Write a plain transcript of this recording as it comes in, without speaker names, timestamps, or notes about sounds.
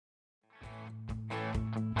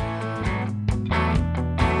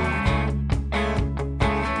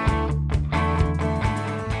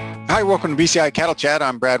Hi, welcome to BCI Cattle Chat.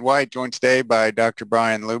 I'm Brad White, joined today by Dr.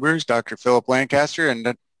 Brian Lubers, Dr. Philip Lancaster,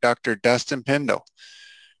 and Dr. Dustin Pindle.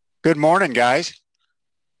 Good morning, guys.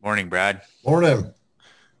 Morning, Brad. Morning.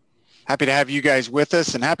 Happy to have you guys with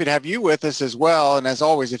us, and happy to have you with us as well. And as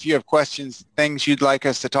always, if you have questions, things you'd like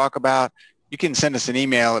us to talk about, you can send us an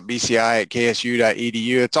email at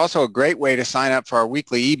bci@ksu.edu. It's also a great way to sign up for our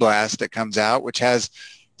weekly e-blast that comes out, which has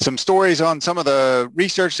some stories on some of the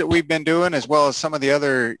research that we've been doing, as well as some of the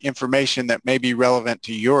other information that may be relevant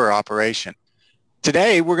to your operation.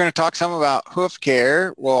 Today, we're going to talk some about hoof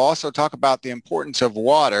care. We'll also talk about the importance of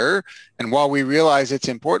water. And while we realize it's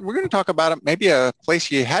important, we're going to talk about maybe a place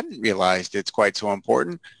you hadn't realized it's quite so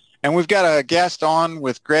important. And we've got a guest on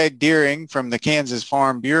with Greg Deering from the Kansas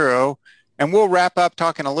Farm Bureau. And we'll wrap up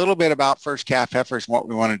talking a little bit about first calf heifers and what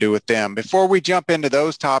we want to do with them. Before we jump into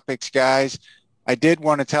those topics, guys, I did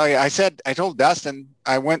want to tell you, I told Dustin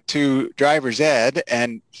I went to driver's ed,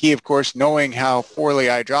 and he, of course, knowing how poorly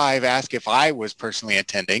I drive, asked if I was personally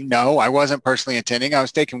attending. No, I wasn't personally attending. I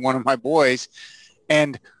was taking one of my boys.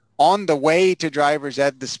 And on the way to driver's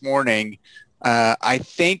ed this morning, I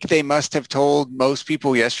think they must have told most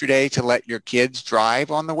people yesterday to let your kids drive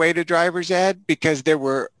on the way to driver's ed, because there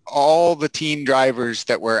were all the teen drivers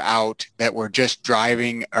that were out that were just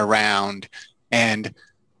driving around, and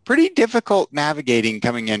pretty difficult navigating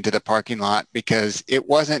coming into the parking lot, because it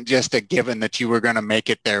wasn't just a given that you were going to make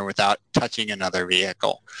it there without touching another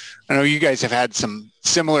vehicle. I know you guys have had some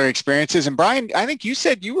similar experiences. And Brian, I think you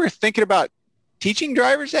said you were thinking about teaching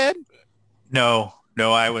driver's ed? No,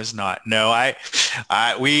 I was not. No,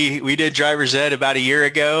 we did driver's ed about a year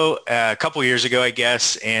ago, a couple years ago, I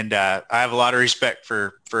guess. And I have a lot of respect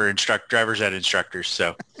for driver's ed instructors.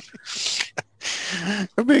 So.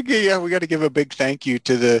 We got to give a big thank you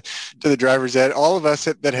to the drivers ed. All of us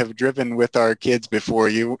that have driven with our kids before,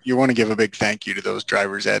 you want to give a big thank you to those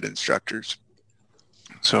drivers ed instructors.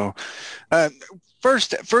 So,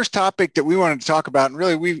 first topic that we wanted to talk about, and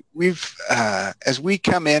really we've as we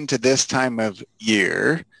come into this time of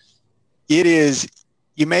year,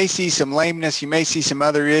 you may see some lameness, you may see some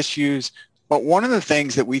other issues, but one of the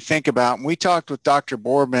things that we think about, and we talked with Dr.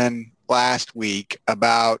 Borman last week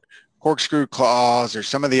about corkscrew claws or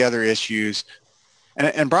some of the other issues.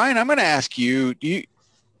 And Brian, I'm going to ask you,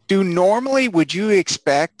 normally, would you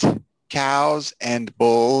expect cows and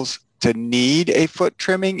bulls to need a foot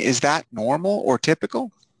trimming? Is that normal or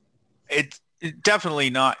typical? It's definitely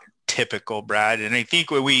not typical, Brad. And I think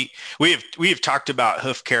we have talked about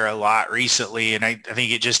hoof care a lot recently, and I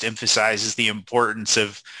think it just emphasizes the importance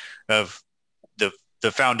of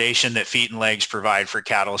the foundation that feet and legs provide for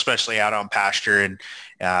cattle, especially out on pasture. And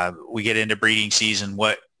we get into breeding season,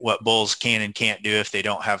 what bulls can and can't do if they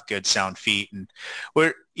don't have good sound feet. And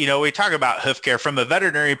we talk about hoof care from a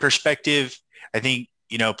veterinary perspective. I think,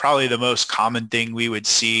 probably the most common thing we would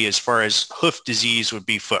see as far as hoof disease would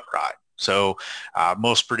be foot rot. So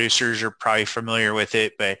most producers are probably familiar with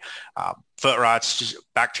it, but foot rot's just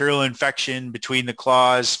bacterial infection between the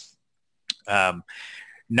claws.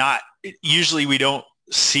 Usually we don't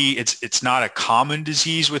see it's not a common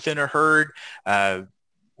disease within a herd.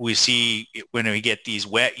 We see when we get these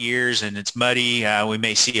wet years and it's muddy, we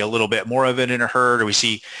may see a little bit more of it in a herd, or we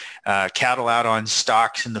see cattle out on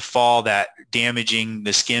stalks in the fall that damaging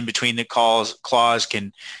the skin between the claws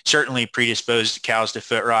can certainly predispose cows to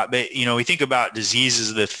foot rot. But, we think about diseases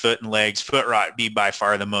of the foot and legs, foot rot be by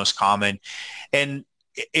far the most common. And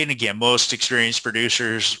again, most experienced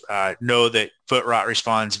producers know that foot rot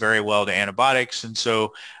responds very well to antibiotics. And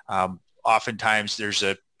so oftentimes there's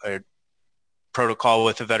a protocol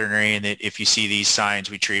with a veterinarian that if you see these signs,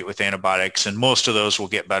 we treat with antibiotics, and most of those will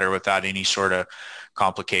get better without any sort of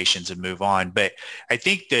complications and move on. But I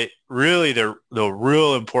think that really the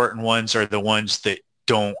real important ones are the ones that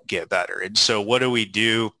don't get better. And so what do we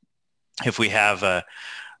do if we have a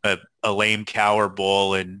lame cow or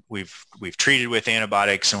bull and we've treated with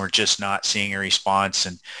antibiotics and we're just not seeing a response?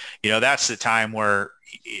 And, that's the time where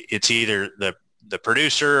it's either the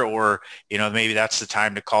producer or, maybe that's the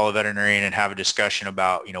time to call a veterinarian and have a discussion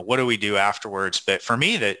about, what do we do afterwards? But for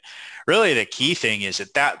me, that really the key thing is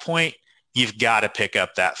at that point, you've got to pick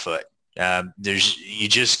up that foot. You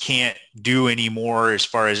just can't do any more as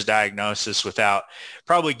far as diagnosis without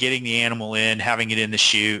probably getting the animal in, having it in the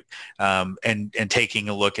chute, and taking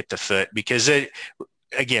a look at the foot, because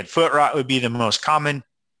again, foot rot would be the most common.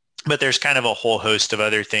 But there's kind of a whole host of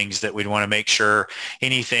other things that we'd want to make sure.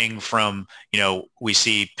 Anything from, we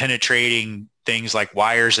see penetrating things like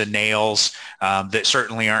wires and nails that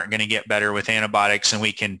certainly aren't going to get better with antibiotics, and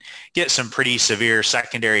we can get some pretty severe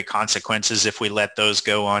secondary consequences if we let those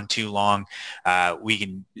go on too long. We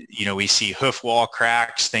can, we see hoof wall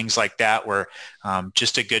cracks, things like that, where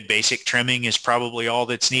just a good basic trimming is probably all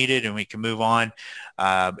that's needed, and we can move on.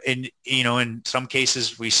 And, in some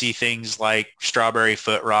cases, we see things like strawberry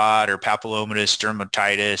foot rot or papillomatous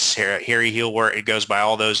dermatitis, hairy heel wart. It goes by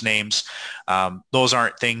all those names. Those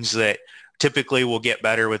aren't things that typically will get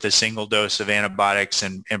better with a single dose of antibiotics,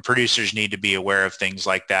 and producers need to be aware of things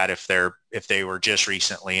like that if they were just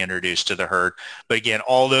recently introduced to the herd. But again,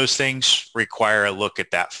 all those things require a look at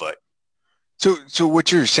that foot. So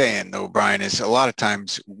what you're saying though, Brian, is a lot of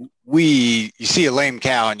times you see a lame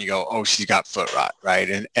cow and you go, oh, she's got foot rot,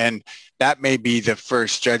 right? And that may be the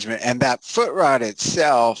first judgment. And that foot rot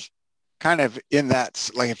itself, kind of in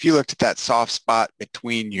that, like if you looked at that soft spot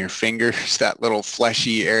between your fingers, that little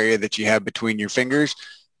fleshy area that you have between your fingers,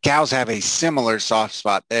 cows have a similar soft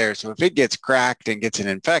spot there. So if it gets cracked and gets an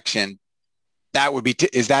infection, that would be,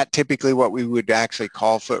 is that typically what we would actually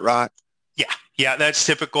call foot rot? Yeah, that's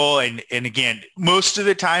typical. And again, most of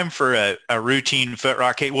the time for a routine foot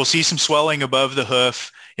rot case, we'll see some swelling above the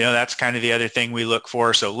hoof. That's kind of the other thing we look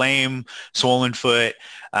for. So lame, swollen foot.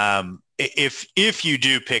 If you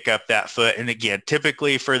do pick up that foot, and again,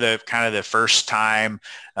 typically for the kind of the first time,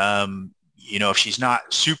 if she's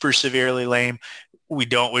not super severely lame,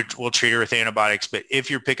 we'll treat her with antibiotics. But if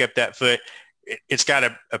you pick up that foot, it's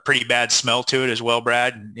got a pretty bad smell to it as well,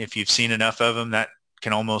 Brad. And if you've seen enough of them, that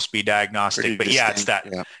can almost be diagnostic. Pretty but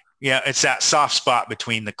distinct, it's that soft spot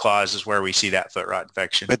between the claws is where we see that foot rot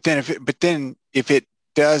infection. But then if it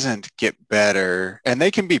doesn't get better, and they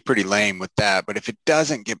can be pretty lame with that, but if it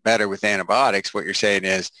doesn't get better with antibiotics, what you're saying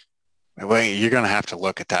is, well, you're going to have to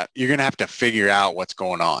look at that. You're going to have to figure out what's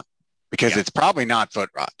going on, because it's probably not foot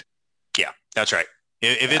rot. Yeah, that's right.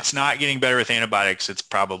 If it's not getting better with antibiotics, it's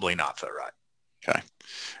probably not foot rot. Okay.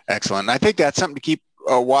 Excellent. And I think that's something to keep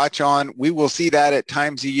a watch on. We will see that at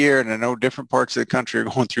times a year, and I know different parts of the country are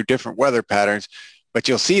going through different weather patterns, but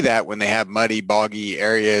you'll see that when they have muddy, boggy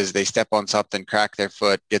areas, they step on something, crack their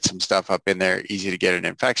foot, get some stuff up in there, easy to get an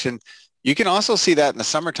infection. You can also see that in the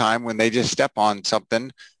summertime when they just step on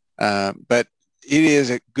something, but it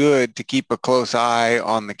is good to keep a close eye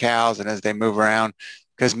on the cows and as they move around,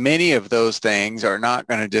 because many of those things are not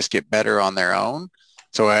going to just get better on their own.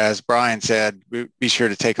 So as Brian said, be sure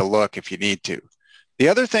to take a look if you need to. The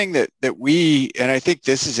other thing that we, and I think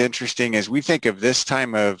this is interesting, as we think of this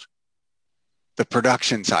time of the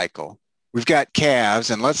production cycle, we've got calves,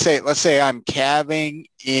 and let's say I'm calving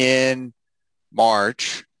in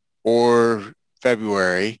March or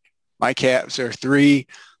February. My calves are 3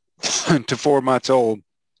 to 4 months old.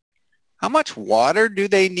 How much water do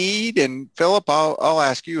they need? And Philip, I'll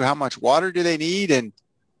ask you, how much water do they need, and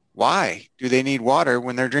why do they need water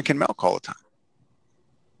when they're drinking milk all the time?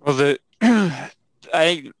 Well, I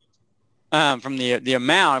think from the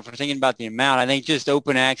amount, if we're thinking about the amount, I think just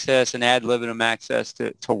open access and ad libitum access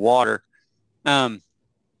to water. And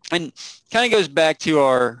kind of goes back to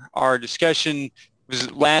our discussion was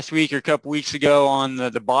last week or a couple weeks ago on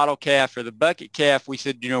the bottle calf or the bucket calf. We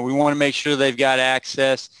said, we want to make sure they've got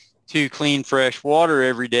access to clean, fresh water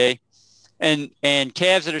every day. And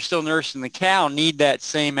calves that are still nursing the cow need that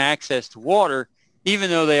same access to water, even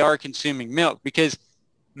though they are consuming milk, because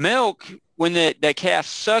milk, when that calf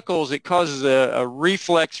suckles, it causes a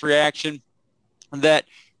reflex reaction that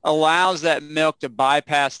allows that milk to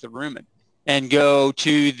bypass the rumen and go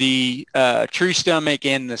to the true stomach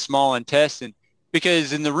and the small intestine.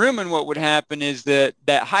 Because in the rumen, what would happen is that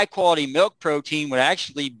high quality milk protein would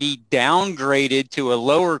actually be downgraded to a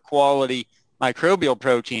lower quality microbial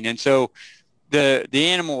protein. And so the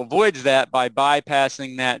animal avoids that by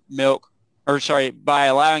bypassing that milk, by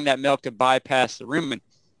allowing that milk to bypass the rumen.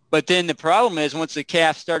 But then the problem is once the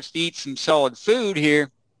calf starts to eat some solid food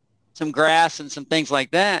here, some grass and some things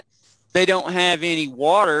like that, they don't have any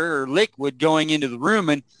water or liquid going into the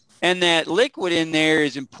rumen. And that liquid in there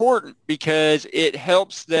is important because it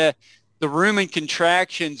helps the rumen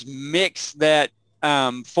contractions mix that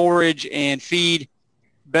forage and feed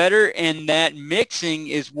better. And that mixing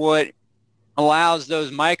is what allows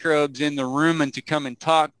those microbes in the rumen to come in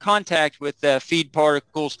contact with the feed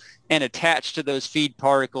particles and attach to those feed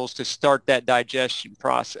particles to start that digestion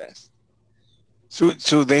process.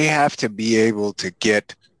 So they have to be able to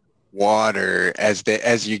get water as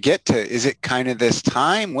you get to, is it kind of this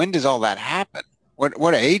time? When does all that happen?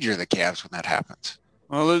 What age are the calves when that happens?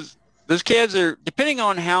 Well, those calves are, depending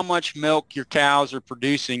on how much milk your cows are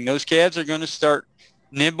producing, those calves are going to start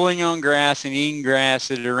nibbling on grass and eating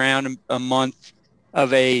grass at around a month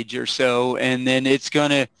of age or so, and then it's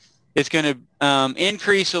gonna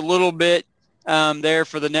increase a little bit there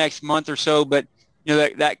for the next month or so. But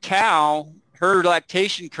that cow, her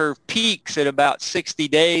lactation curve peaks at about 60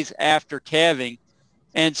 days after calving,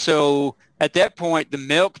 and so at that point the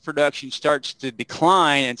milk production starts to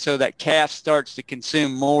decline, and so that calf starts to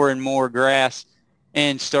consume more and more grass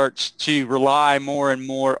and starts to rely more and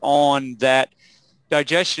more on that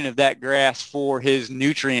digestion of that grass for his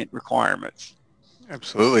nutrient requirements.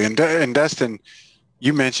 Absolutely. And Dustin,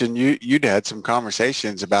 you mentioned you'd had some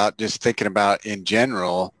conversations about just thinking about in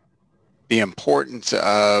general the importance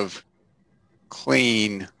of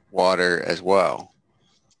clean water as well.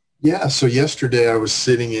 Yeah. So yesterday I was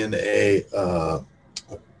sitting in a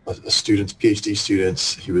student's PhD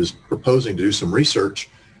students. He was proposing to do some research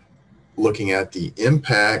looking at the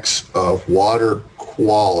impacts of water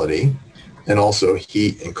quality and also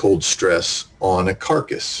heat and cold stress on a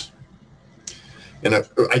carcass. And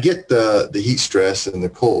I get the heat stress and the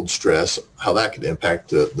cold stress, how that could impact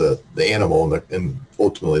the animal and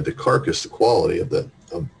ultimately the carcass, the quality of the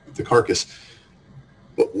carcass.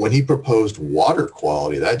 But when he proposed water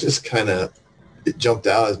quality, that just it jumped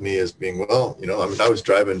out at me as being, well, I was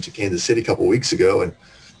driving to Kansas City a couple of weeks ago, and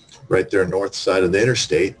right there north side of the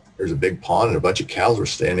interstate, there's a big pond and a bunch of cows were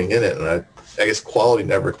standing in it. And I guess quality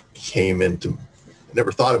never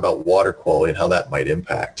thought about water quality and how that might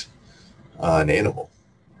impact an animal.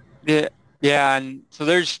 Yeah. And so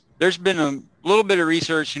there's been a little bit of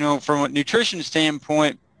research, from a nutrition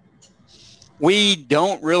standpoint. We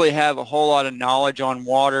don't really have a whole lot of knowledge on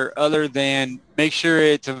water other than make sure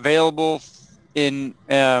it's available in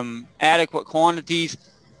adequate quantities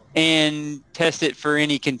and test it for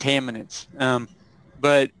any contaminants.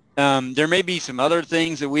 But there may be some other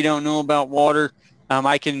things that we don't know about water.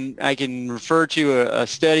 I can refer to a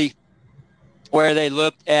study where they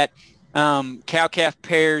looked at cow-calf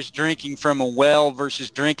pairs drinking from a well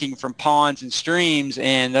versus drinking from ponds and streams,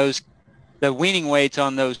 and the weaning weights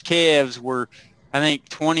on those calves were, I think,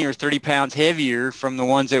 20 or 30 pounds heavier from the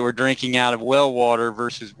ones that were drinking out of well water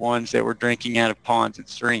versus ones that were drinking out of ponds and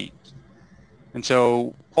streams. And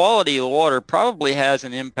so quality of the water probably has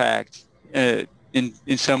an impact in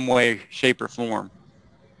some way, shape, or form.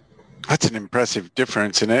 That's an impressive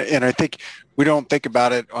difference. And I think we don't think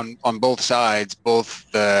about it on both sides,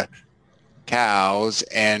 both the cows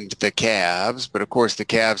and the calves, but of course the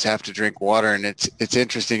calves have to drink water. And it's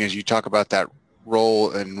interesting as you talk about that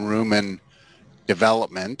role in rumen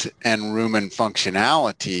development and rumen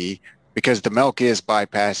functionality, because the milk is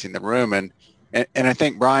bypassing the rumen. And I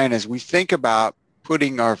think, Brian, as we think about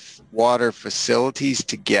putting our water facilities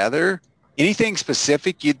together, anything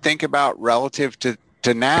specific you'd think about relative to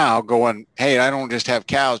now going, hey, I don't just have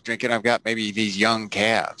cows drinking, I've got maybe these young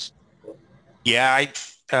calves? Yeah,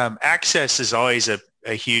 access is always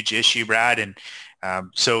a huge issue, Brad. And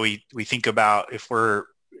so we think about if we're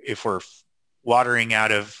watering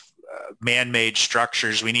out of man-made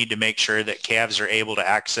structures, we need to make sure that calves are able to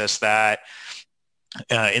access that.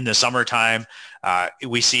 In the summertime,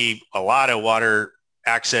 we see a lot of water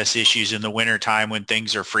access issues in the wintertime when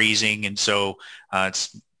things are freezing. And so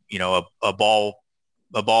it's, a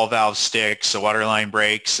ball valve sticks, a water line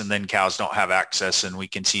breaks, and then cows don't have access, and we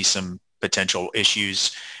can see some potential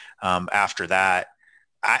issues after that.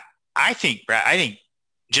 I think, Brad,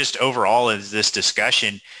 just overall as this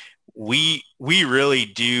discussion, we really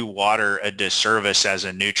do water a disservice as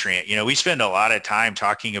a nutrient. We spend a lot of time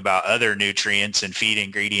talking about other nutrients and feed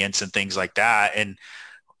ingredients and things like that. And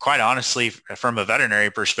quite honestly, from a veterinary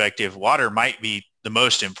perspective, water might be the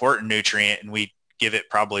most important nutrient, and we give it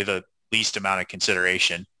probably the least amount of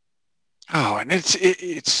consideration. Oh, and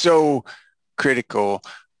it's so critical,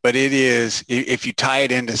 but it is, if you tie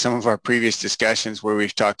it into some of our previous discussions where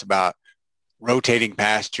we've talked about rotating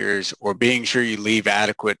pastures or being sure you leave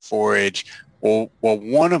adequate forage, well,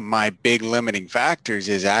 one of my big limiting factors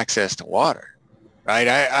is access to water, right?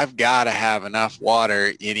 I've got to have enough water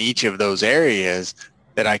in each of those areas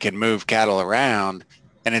that I can move cattle around.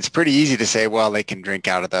 And it's pretty easy to say, well, they can drink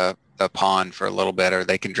out of the pond for a little bit, or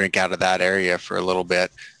they can drink out of that area for a little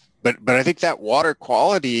bit. But I think that water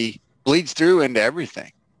quality bleeds through into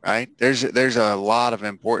everything, right? There's a lot of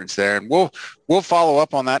importance there, and we'll follow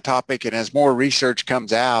up on that topic. And as more research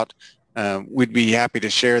comes out, we'd be happy to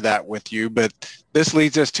share that with you. But this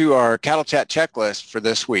leads us to our Cattle Chat checklist for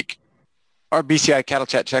this week. Our BCI Cattle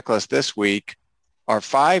Chat checklist this week are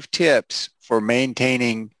 5 tips for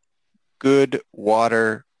maintaining good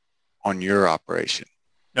water on your operation.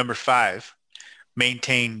 Number 5,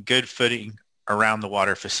 maintain good footing around the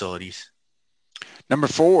water facilities. Number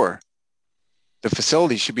 4, the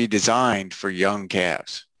facility should be designed for young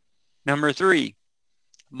calves. Number 3,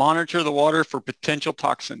 monitor the water for potential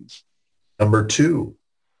toxins. Number 2,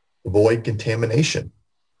 avoid contamination.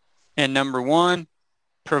 And number 1,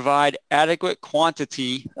 provide adequate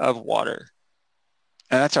quantity of water.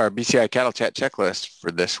 And that's our BCI Cattle Chat checklist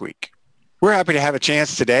for this week. We're happy to have a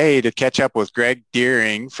chance today to catch up with Greg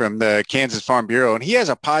Deering from the Kansas Farm Bureau. And he has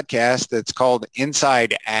a podcast that's called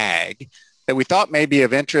Inside Ag that we thought may be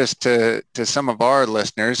of interest to some of our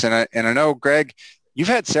listeners. And I know, Greg, you've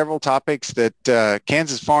had several topics that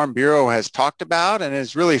Kansas Farm Bureau has talked about and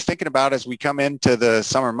is really thinking about as we come into the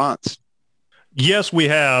summer months. Yes, we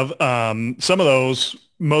have. Some of those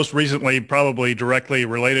most recently probably directly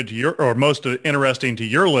related to your, or most interesting to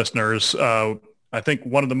your listeners. I think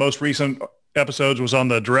one of the most recent episodes was on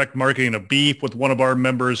the direct marketing of beef with one of our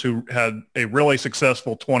members who had a really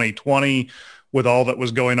successful 2020 with all that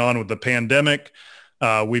was going on with the pandemic.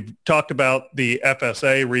 We've talked about the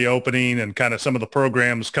FSA reopening and kind of some of the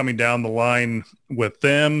programs coming down the line with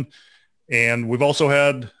them. And we've also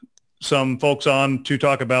had some folks on to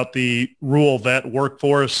talk about the rural vet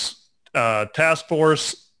workforce task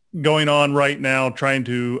force going on right now, trying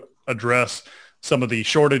to address some of the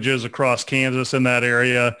shortages across Kansas in that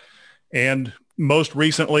area. And most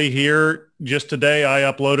recently here, just today,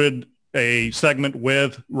 I uploaded a segment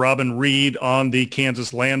with Robin Reed on the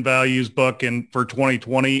Kansas land values book for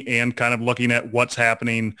 2020 and kind of looking at what's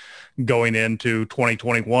happening going into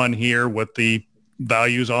 2021 here with the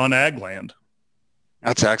values on ag land.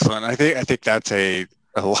 That's excellent. I think that's a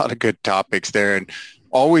lot of good topics there, and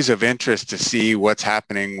always of interest to see what's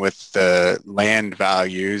happening with the land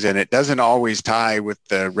values. And it doesn't always tie with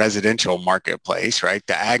the residential marketplace, right?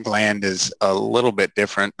 The ag land is a little bit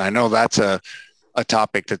different. I know that's a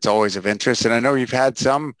topic that's always of interest. And I know you've had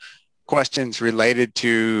some questions related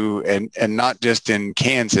to, and not just in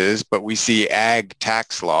Kansas, but we see ag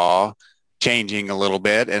tax law changing a little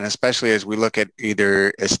bit. And especially as we look at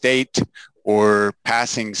either estate or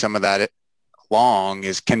passing some of that along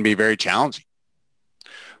can be very challenging.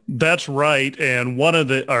 That's right. And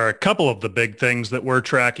a couple of the big things that we're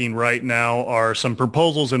tracking right now are some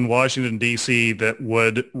proposals in Washington, D.C. that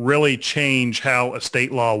would really change how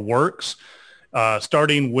estate law works,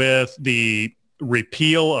 starting with the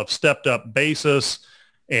repeal of stepped up basis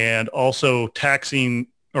and also taxing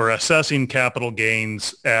or assessing capital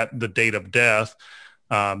gains at the date of death.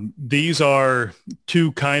 These are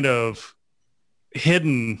two kind of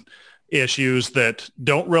hidden issues that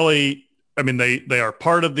don't really, they are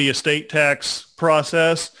part of the estate tax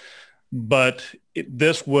process, but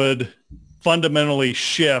this would fundamentally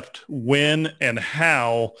shift when and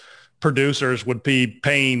how producers would be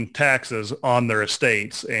paying taxes on their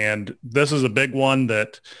estates. And this is a big one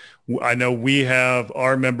that I know we have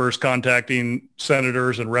our members contacting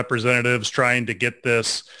senators and representatives trying to get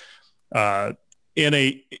this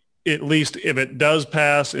at least if it does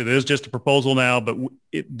pass, it is just a proposal now, but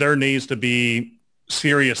there needs to be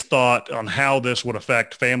serious thought on how this would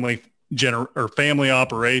affect family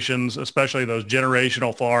operations, especially those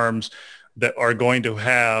generational farms that are going to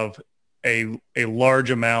have a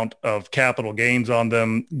large amount of capital gains on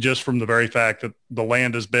them just from the very fact that the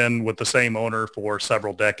land has been with the same owner for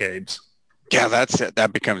several decades. Yeah,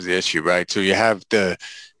 that becomes the issue, right? So you have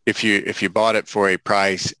if you bought it for a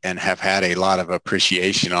price and have had a lot of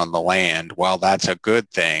appreciation on the land, while that's a good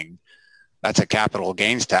thing, that's a capital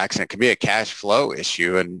gains tax, and it can be a cash flow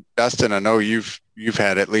issue. And Dustin, I know you've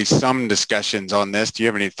had at least some discussions on this. Do you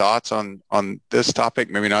have any thoughts on this topic?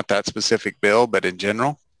 Maybe not that specific bill, but in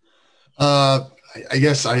general? I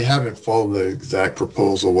guess I haven't followed the exact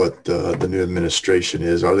proposal, what the new administration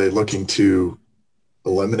is. Are they looking to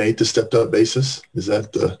eliminate the stepped up basis? Is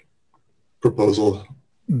that the proposal?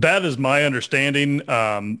 That is my understanding.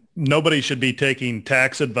 Nobody should be taking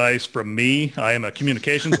tax advice from me. I am a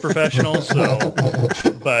communications professional.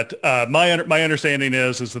 But my understanding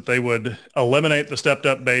is that they would eliminate the stepped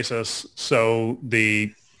up basis.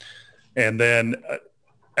 And then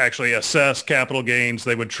actually assess capital gains.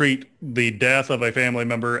 They would treat the death of a family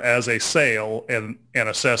member as a sale and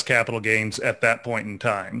assess capital gains at that point in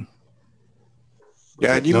time.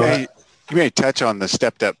 Yeah. And you may touch on the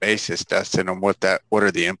stepped up basis, Dustin, and what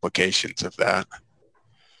are the implications of that?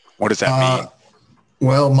 What does that mean?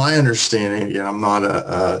 Well, my understanding, again, I'm not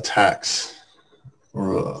a tax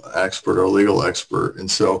or a expert or a legal expert. And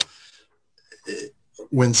so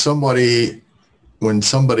when somebody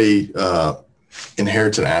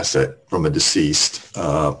inherits an asset from a deceased,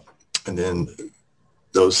 and then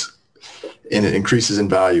and it increases in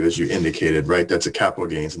value, as you indicated, right? That's a capital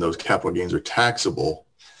gains, and those capital gains are taxable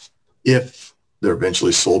if they're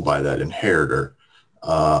eventually sold by that inheritor.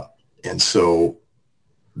 And so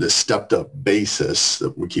the stepped up basis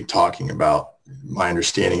that we keep talking about my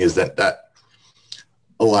understanding is that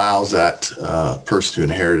allows that person who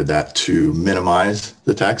inherited that to minimize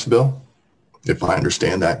the tax bill, if I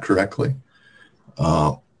understand that correctly.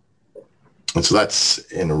 And so that's,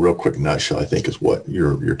 in a real quick nutshell, I think, is what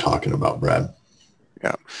you're talking about, Brad.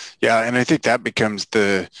 Yeah. And I think that becomes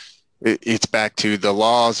it's back to the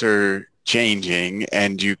laws are changing,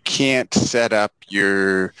 and you can't set up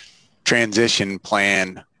your transition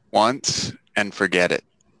plan once and forget it.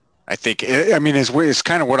 I think, I mean, it's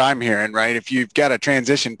kind of what I'm hearing, right? If you've got a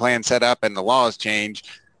transition plan set up and the laws change,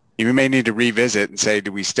 you may need to revisit and say,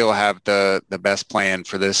 do we still have the best plan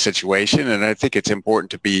for this situation? And I think it's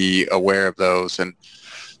important to be aware of those. And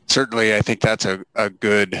certainly I think that's a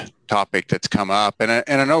good topic that's come up. And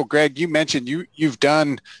I know, Greg, you mentioned you've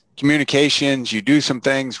done communications, you do some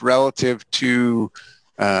things relative to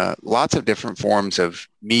lots of different forms of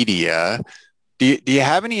media. Do you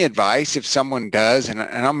have any advice if someone does, and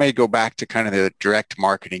I may go back to kind of the direct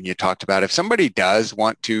marketing you talked about, if somebody does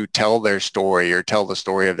want to tell their story or tell the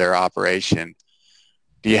story of their operation,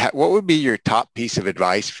 what would be your top piece of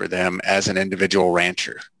advice for them as an individual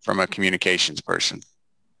rancher from a communications person?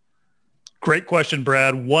 Great question,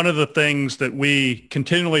 Brad. One of the things that we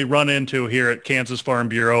continually run into here at Kansas Farm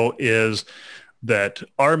Bureau is that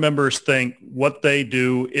our members think what they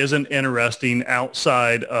do isn't interesting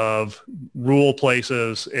outside of rural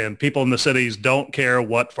places, and people in the cities don't care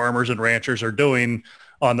what farmers and ranchers are doing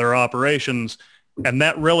on their operations. And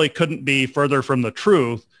that really couldn't be further from the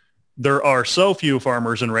truth. There are so few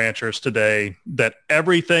farmers and ranchers today that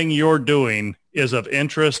everything you're doing is of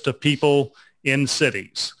interest to people in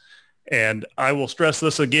cities. And I will stress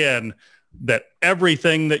this again, that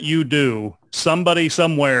everything that you do, somebody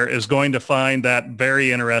somewhere is going to find that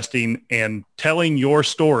very interesting, and telling your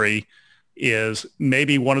story is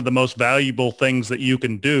maybe one of the most valuable things that you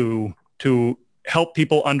can do to help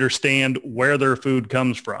people understand where their food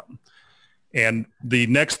comes from. And the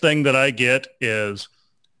next thing that I get is,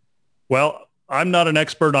 well, I'm not an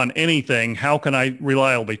expert on anything. How can I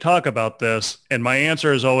reliably talk about this? And my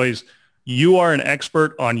answer is always, you are an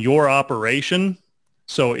expert on your operation.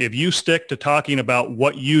 So if you stick to talking about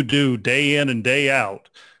what you do day in and day out,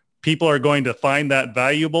 people are going to find that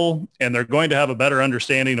valuable, and they're going to have a better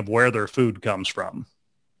understanding of where their food comes from.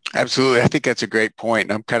 Absolutely. I think that's a great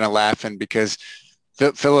point. I'm kind of laughing because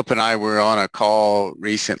Philip and I were on a call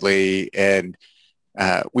recently, and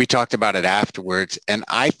we talked about it afterwards. And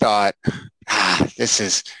I thought, this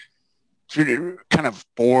is kind of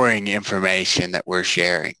boring information that we're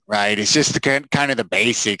sharing, right? It's just the kind of the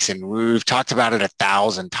basics, and we've talked about it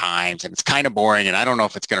 1,000 times, and it's kind of boring, and I don't know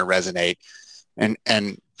if it's going to resonate.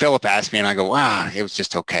 And Philip asked me, and I go, wow, it was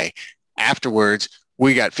just okay. Afterwards,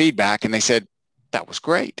 we got feedback, and they said that was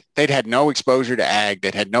great. They'd had no exposure to ag.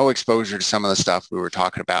 They'd had no exposure to some of the stuff we were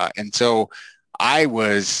talking about. And so I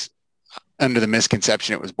was under the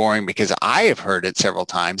misconception it was boring because I have heard it several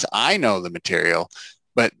times. I know the material,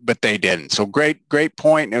 but they didn't. So great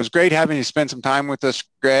point. It was great having you spend some time with us,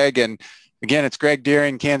 Greg. And again, it's Greg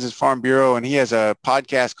Deering, Kansas Farm Bureau, and he has a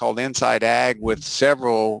podcast called Inside Ag with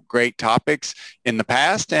several great topics in the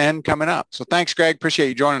past and coming up. So thanks, Greg. Appreciate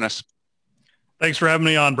you joining us. Thanks for having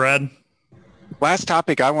me on, Brad. Last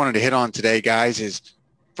topic I wanted to hit on today, guys, is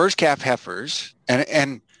first calf heifers.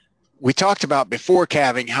 And we talked about before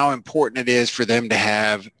calving how important it is for them to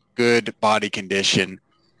have good body condition.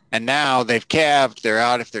 And now they've calved, they're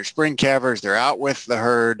out. If they're spring calvers, they're out with the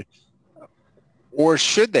herd. Or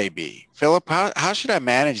should they be? Philip, how should I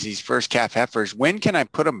manage these first calf heifers? When can I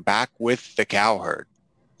put them back with the cow herd?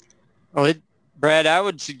 Well, Brad, I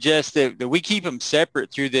would suggest that we keep them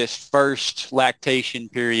separate through this first lactation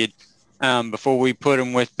period before we put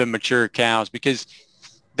them with the mature cows, because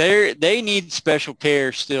they need special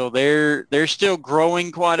care still. They're still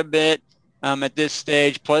growing quite a bit at this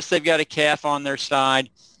stage. Plus, they've got a calf on their side.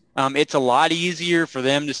 It's a lot easier for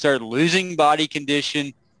them to start losing body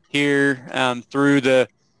condition here through the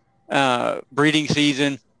breeding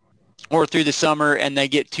season or through the summer, and they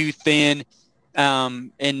get too thin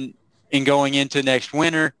and going into next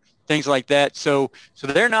winter, things like that. So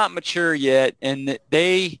they're not mature yet, and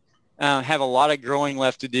they have a lot of growing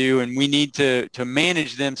left to do, and we need to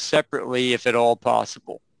manage them separately if at all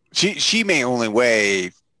possible. She may only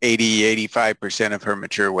weigh 85% of her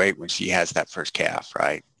mature weight when she has that first calf,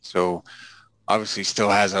 right? So obviously still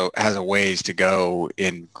has a ways to go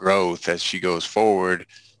in growth as she goes forward.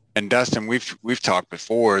 And Dustin, we've talked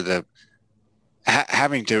before,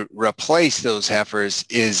 having to replace those heifers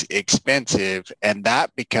is expensive, and that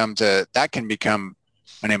can become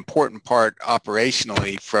an important part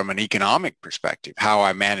operationally from an economic perspective, how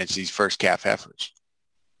I manage these first calf heifers.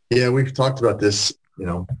 Yeah, we've talked about this,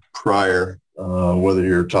 prior. whether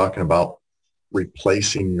you're talking about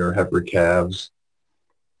replacing your heifer calves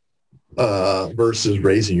versus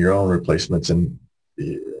raising your own replacements. And,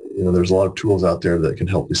 there's a lot of tools out there that can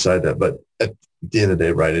help decide that. But at the end of the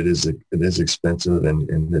day, right, it is expensive,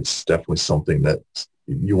 and it's definitely something that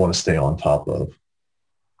you want to stay on top of.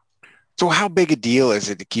 So how big a deal is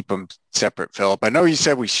it to keep them separate, Philip? I know you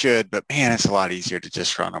said we should, but man, it's a lot easier to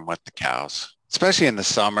just run them with the cows, especially in the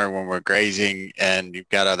summer when we're grazing and you've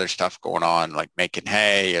got other stuff going on, like making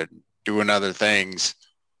hay and doing other things.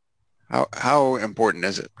 How important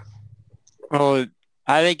is it? Well,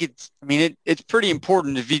 I think it's pretty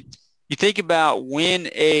important. If you think about when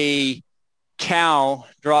a cow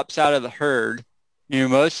drops out of the herd,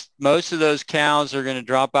 most of those cows are going to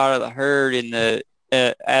drop out of the herd in the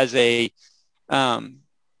as a rebreed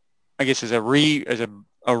as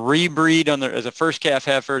a first calf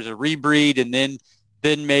heifer, as a rebreed, and then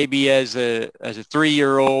maybe as a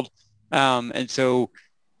 3-year-old. And so,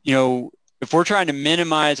 if we're trying to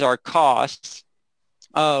minimize our costs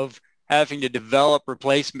of having to develop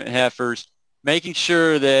replacement heifers, making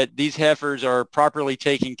sure that these heifers are properly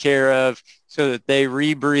taken care of so that they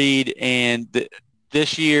rebreed and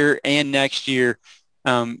this year and next year,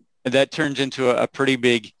 that turns into a pretty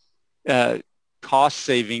big cost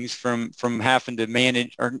savings from having to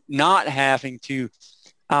manage or not having to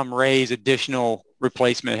raise additional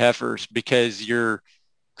replacement heifers because your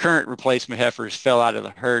current replacement heifers fell out of the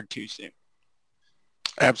herd too soon.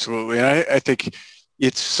 Absolutely. And I think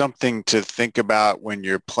it's something to think about when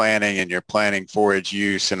you're planning forage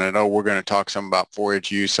use. And I know we're going to talk some about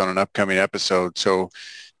forage use on an upcoming episode. So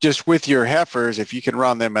just with your heifers, if you can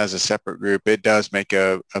run them as a separate group, it does make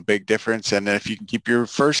a big difference. And then if you can keep your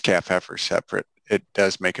first calf heifers separate, it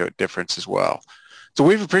does make a difference as well. So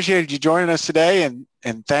we've appreciated you joining us today, and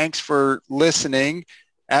thanks for listening.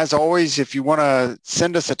 As always, if you want to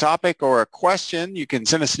send us a topic or a question, you can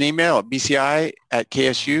send us an email at bci@ksu.edu.